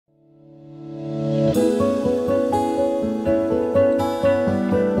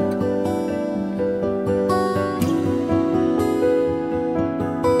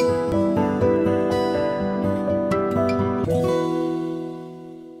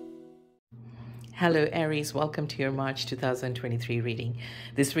Hello Aries, welcome to your March 2023 reading.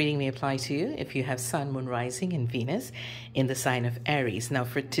 This reading may apply to you if you have Sun, Moon, Rising, and Venus in the sign of Aries. Now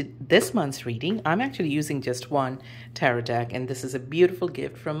for this month's reading, I'm actually using just one tarot deck, and this is a beautiful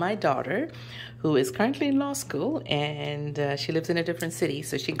gift from my daughter who is currently in law school, and she lives in a different city.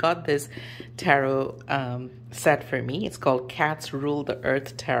 So she got this tarot set for me. It's called Cats Rule the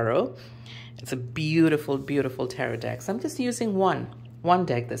Earth Tarot. It's a beautiful, beautiful tarot deck. So I'm just using one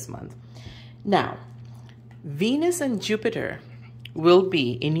deck this month. Now, Venus and Jupiter will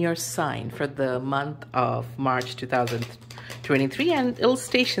be in your sign for the month of March 2023, and it'll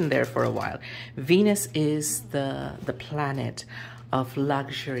station there for a while. Venus is the planet of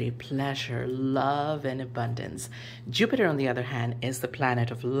luxury, pleasure, love, and abundance. Jupiter, on the other hand, is the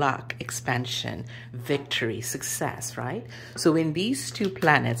planet of luck, expansion, victory, success, right? So when these two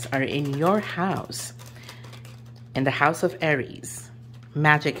planets are in your house, in the house of Aries,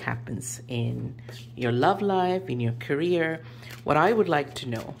 magic happens in your love life, in your career. What I would like to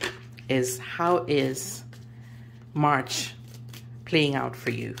know is, how is March playing out for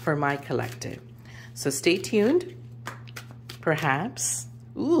you, for my collective? So stay tuned. Perhaps,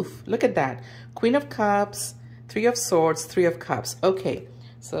 oof, look at that. Queen of Cups, Three of Swords, Three of Cups. Okay,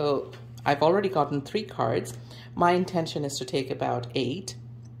 so I've already gotten 3 cards. My intention is to take about 8.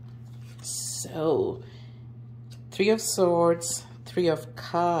 So, Three of Swords, Three of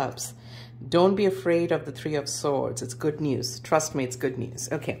Cups. Don't be afraid of the Three of Swords. It's good news. Trust me, it's good news.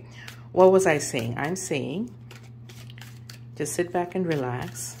 Okay, what was I saying? I'm saying just sit back and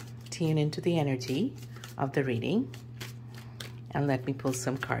relax. Tune into the energy of the reading. And let me pull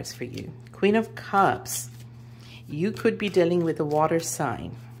some cards for you. Queen of Cups. You could be dealing with a water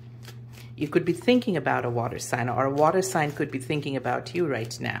sign. You could be thinking about a water sign, or a water sign could be thinking about you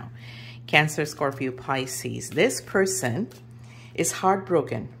right now. Cancer, Scorpio, Pisces. This person is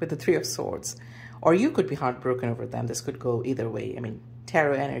heartbroken with the Three of Swords, or you could be heartbroken over them. This could go either way. I mean,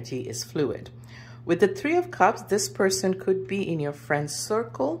 tarot energy is fluid. With the Three of Cups, this person could be in your friend's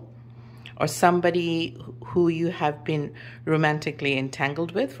circle, or somebody who you have been romantically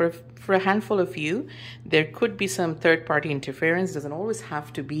entangled with. For a handful of you, there could be some third-party interference. Doesn't always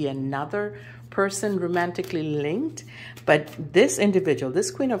have to be another person romantically linked, but this individual, this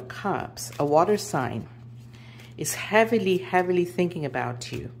Queen of Cups, a water sign, is heavily, heavily thinking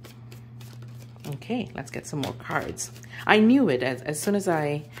about you. Okay, let's get some more cards. I knew it as soon as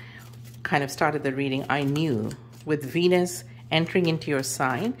I kind of started the reading. I knew with Venus entering into your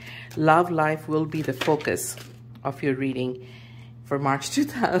sign, love life will be the focus of your reading for March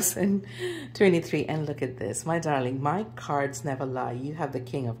 2023. And look at this, my darling, my cards never lie. You have the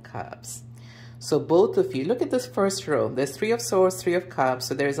King of Cups. So both of you, look at this first row. There's Three of Swords, Three of Cups.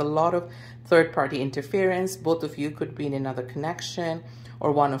 So there's a lot of third-party interference. Both of you could be in another connection,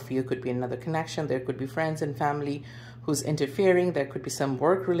 or one of you could be in another connection. There could be friends and family who's interfering. There could be some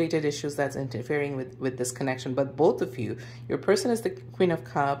work-related issues that's interfering with this connection. But both of you, your person is the Queen of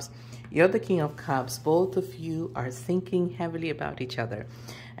Cups, you're the King of Cups. Both of you are thinking heavily about each other.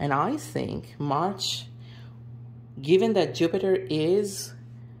 And I think March, given that Jupiter is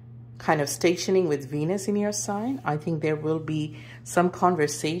kind of stationing with Venus in your sign, I think there will be some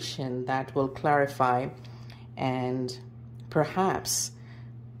conversation that will clarify and perhaps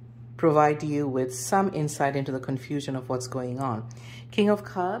provide you with some insight into the confusion of what's going on. King of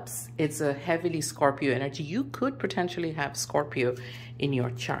Cups, it's a heavily Scorpio energy. You could potentially have Scorpio in your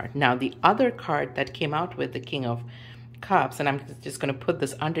chart. Now, the other card that came out with the King of Cups, and I'm just going to put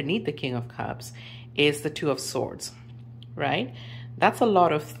this underneath the King of Cups, is the Two of Swords, right? That's a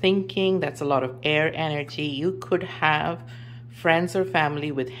lot of thinking. That's a lot of air energy. You could have friends or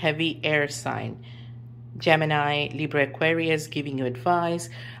family with heavy air sign. Gemini, Libra, Aquarius giving you advice.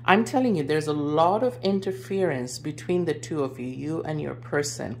 I'm telling you, there's a lot of interference between the two of you, you and your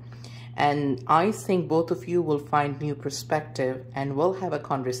person. And I think both of you will find new perspective and will have a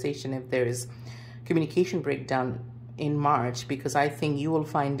conversation if there is communication breakdown in March, because I think you will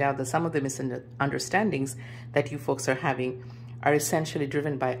find out that some of the misunderstandings that you folks are having are essentially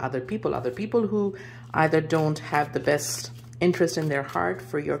driven by other people who either don't have the best interest in their heart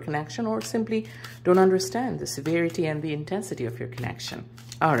for your connection, or simply don't understand the severity and the intensity of your connection.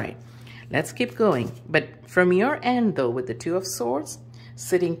 All right, let's keep going. But from your end, though, with the Two of Swords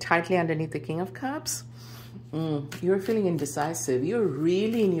sitting tightly underneath the King of Cups, you're feeling indecisive. You're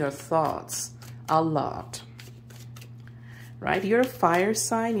really in your thoughts a lot, right? You're a fire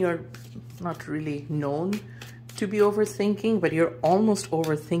sign. You're not really known to be overthinking, but you're almost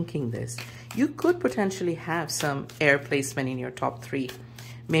overthinking this. You could potentially have some air placement in your top 3.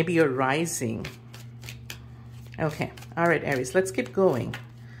 Maybe you're rising. Okay, all right, Aries, let's keep going.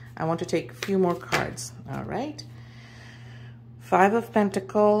 I want to take a few more cards. All right. 5 of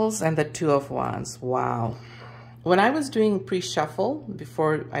Pentacles and the 2 of Wands. Wow. When I was doing pre-shuffle,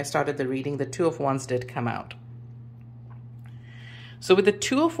 before I started the reading, the 2 of Wands did come out. So with the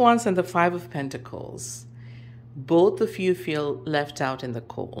 2 of Wands and the 5 of Pentacles, both of you feel left out in the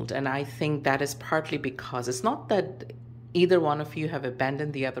cold. And I think that is partly because it's not that either one of you have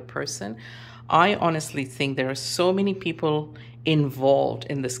abandoned the other person. I honestly think there are so many people involved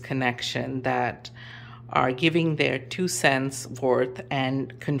in this connection that are giving their 2 cents worth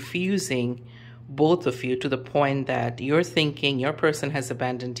and confusing both of you to the point that you're thinking your person has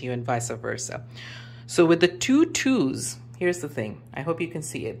abandoned you and vice versa. So with the 2 twos, here's the thing. I hope you can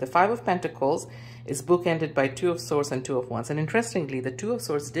see it. The 5 of Pentacles is bookended by 2 of Swords and 2 of Wands. And interestingly, the 2 of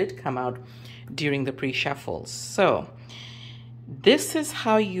Swords did come out during the pre-shuffle. So this is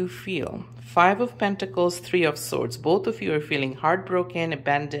how you feel. 5 of Pentacles, 3 of Swords. Both of you are feeling heartbroken,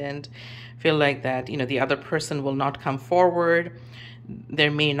 abandoned, feel like that, you know, the other person will not come forward.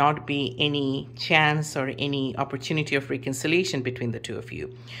 There may not be any chance or any opportunity of reconciliation between the 2 of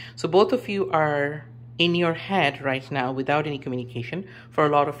you. So both of you are in your head right now without any communication. For a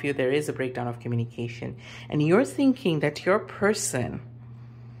lot of you, there is a breakdown of communication. And you're thinking that your person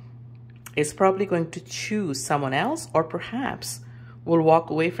is probably going to choose someone else, or perhaps will walk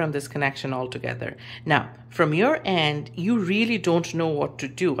away from this connection altogether. Now, from your end, you really don't know what to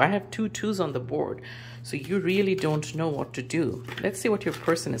do. I have 2 twos on the board, so you really don't know what to do. Let's see what your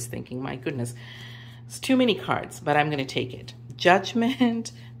person is thinking. My goodness, it's too many cards, but I'm going to take it.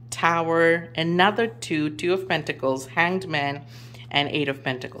 Judgment, Tower, another 2, 2 of Pentacles, Hanged Man, and 8 of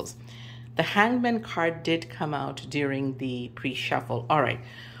Pentacles. The Hanged Man card did come out during the pre-shuffle. All right,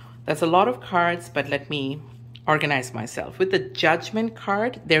 that's a lot of cards, but let me organize myself. With the Judgment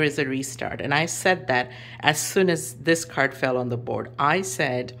card, there is a restart. And I said that as soon as this card fell on the board. I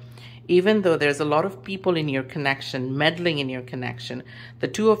said, even though there's a lot of people in your connection, meddling in your connection, the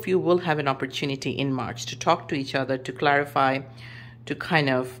 2 of you will have an opportunity in March to talk to each other, to clarify, to kind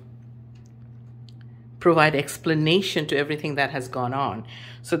of provide explanation to everything that has gone on.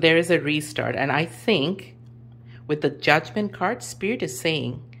 So there is a restart. And I think with the Judgment card, Spirit is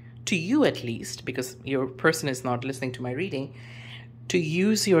saying, to you at least, because your person is not listening to my reading, to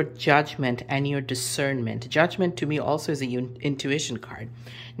use your judgment and your discernment. Judgment to me also is a intuition card.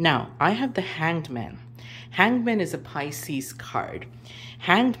 Now, I have the Hanged Man. Hanged Man is a Pisces card.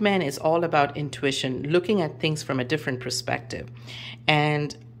 Hanged Man is all about intuition, looking at things from a different perspective.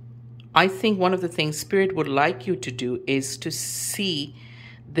 And I think one of the things Spirit would like you to do is to see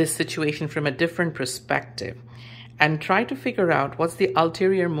this situation from a different perspective and try to figure out what's the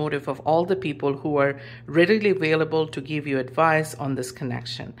ulterior motive of all the people who are readily available to give you advice on this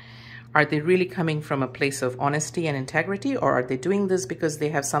connection. Are they really coming from a place of honesty and integrity, or are they doing this because they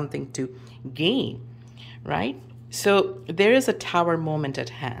have something to gain, right? So there is a Tower moment at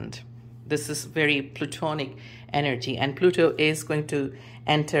hand. This is very Plutonic energy, and Pluto is going to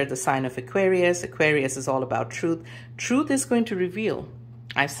enter the sign of Aquarius. Aquarius is all about truth. Truth is going to reveal.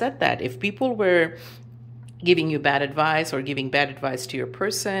 I've said that if people were giving you bad advice or giving bad advice to your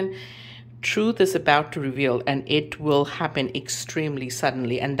person, truth is about to reveal, and it will happen extremely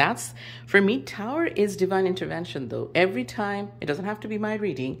suddenly. And that's, for me, Tower is divine intervention, though. Every time, it doesn't have to be my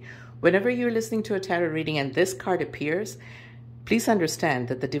reading, whenever you're listening to a tarot reading and this card appears, please understand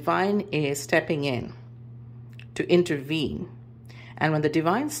that the divine is stepping in to intervene. And when the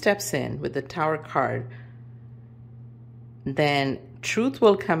divine steps in with the Tower card, then truth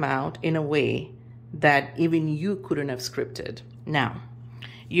will come out in a way that even you couldn't have scripted. Now,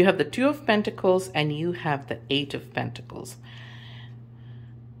 you have the 2 of Pentacles and you have the 8 of Pentacles.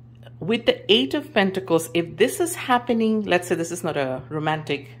 With the 8 of Pentacles, if this is happening, let's say this is not a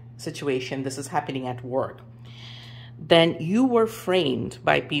romantic situation, this is happening at work, then you were framed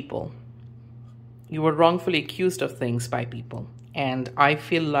by people. You were wrongfully accused of things by people. And I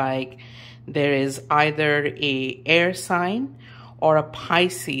feel like there is either a air sign or a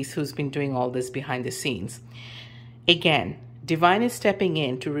Pisces who's been doing all this behind the scenes. Again, divine is stepping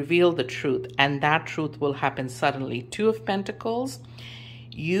in to reveal the truth, and that truth will happen suddenly. 2 of Pentacles,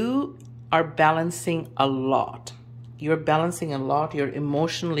 you are balancing a lot. You're balancing a lot. You're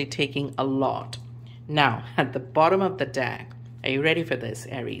emotionally taking a lot. Now, at the bottom of the deck, are you ready for this,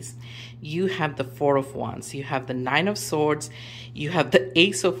 Aries? You have the 4 of Wands. You have the 9 of Swords. You have the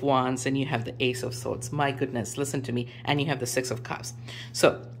Ace of Wands, and you have the Ace of Swords. My goodness, listen to me. And you have the 6 of Cups.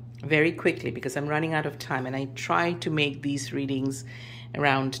 So, very quickly, because I'm running out of time, and I try to make these readings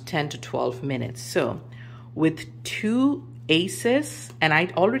around 10 to 12 minutes. So, with 2 aces, and I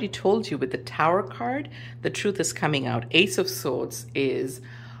already told you with the Tower card, the truth is coming out. Ace of Swords is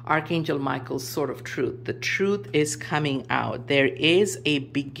Archangel Michael's sword of truth. The truth is coming out. There is a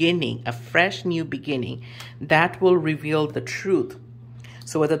beginning, a fresh new beginning that will reveal the truth.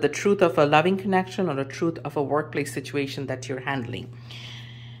 So whether the truth of a loving connection or the truth of a workplace situation that you're handling,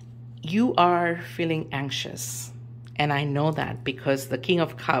 you are feeling anxious. And I know that because the King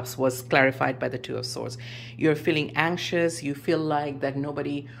of Cups was clarified by the Two of Swords. You're feeling anxious. You feel like that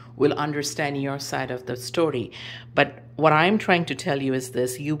nobody will understand your side of the story. But what I'm trying to tell you is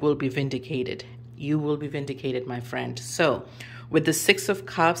this: you will be vindicated. You will be vindicated, my friend. So with the Six of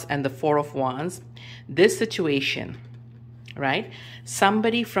Cups and the Four of Wands, this situation, right?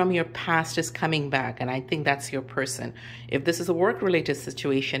 Somebody from your past is coming back, and I think that's your person. If this is a work-related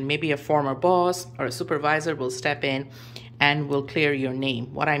situation, maybe a former boss or a supervisor will step in and will clear your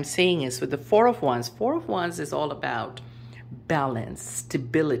name. What I'm saying is with the Four of Wands is all about balance,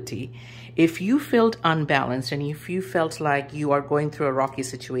 stability. If you felt unbalanced and if you felt like you are going through a rocky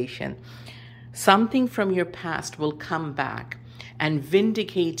situation, something from your past will come back and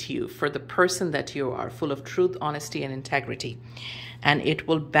vindicate you for the person that you are, full of truth, honesty, and integrity. And it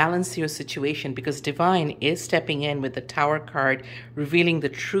will balance your situation because Divine is stepping in with the Tower card, revealing the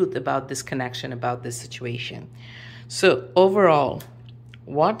truth about this connection, about this situation. So overall,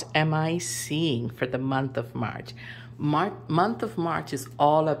 what am I seeing for the month of March? Month of March is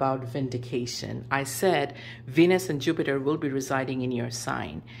all about vindication. I said Venus and Jupiter will be residing in your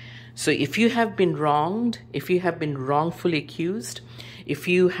sign. So if you have been wronged, if you have been wrongfully accused, if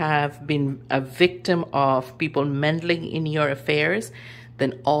you have been a victim of people meddling in your affairs,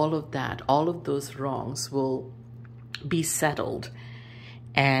 then all of that, all of those wrongs will be settled.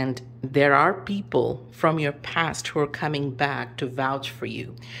 And there are people from your past who are coming back to vouch for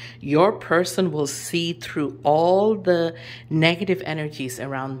you. Your person will see through all the negative energies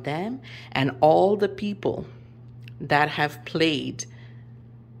around them and all the people that have played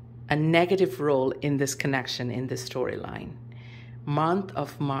a negative role in this connection, in this storyline. Month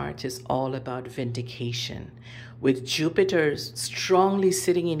of March is all about vindication. With Jupiter strongly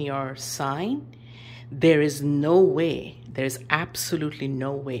sitting in your sign, there is no way, there's absolutely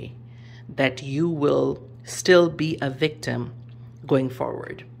no way that you will still be a victim going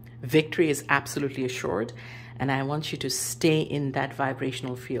forward. Victory is absolutely assured, and I want you to stay in that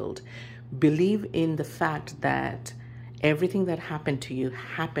vibrational field. Believe in the fact that everything that happened to you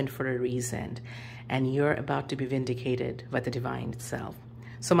happened for a reason, and you're about to be vindicated by the divine itself.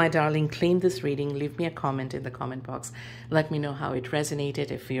 So my darling, claim this reading. Leave me a comment in the comment box. Let me know how it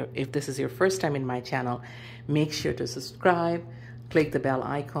resonated. If this is your first time in my channel, make sure to subscribe, click the bell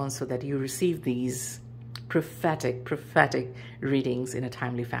icon so that you receive these prophetic readings in a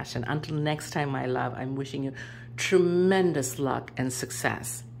timely fashion. Until next time, my love, I'm wishing you tremendous luck and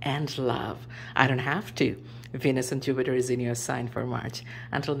success and love. I don't have to. Venus and Jupiter is in your sign for March.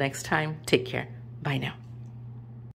 Until next time, take care. Bye now.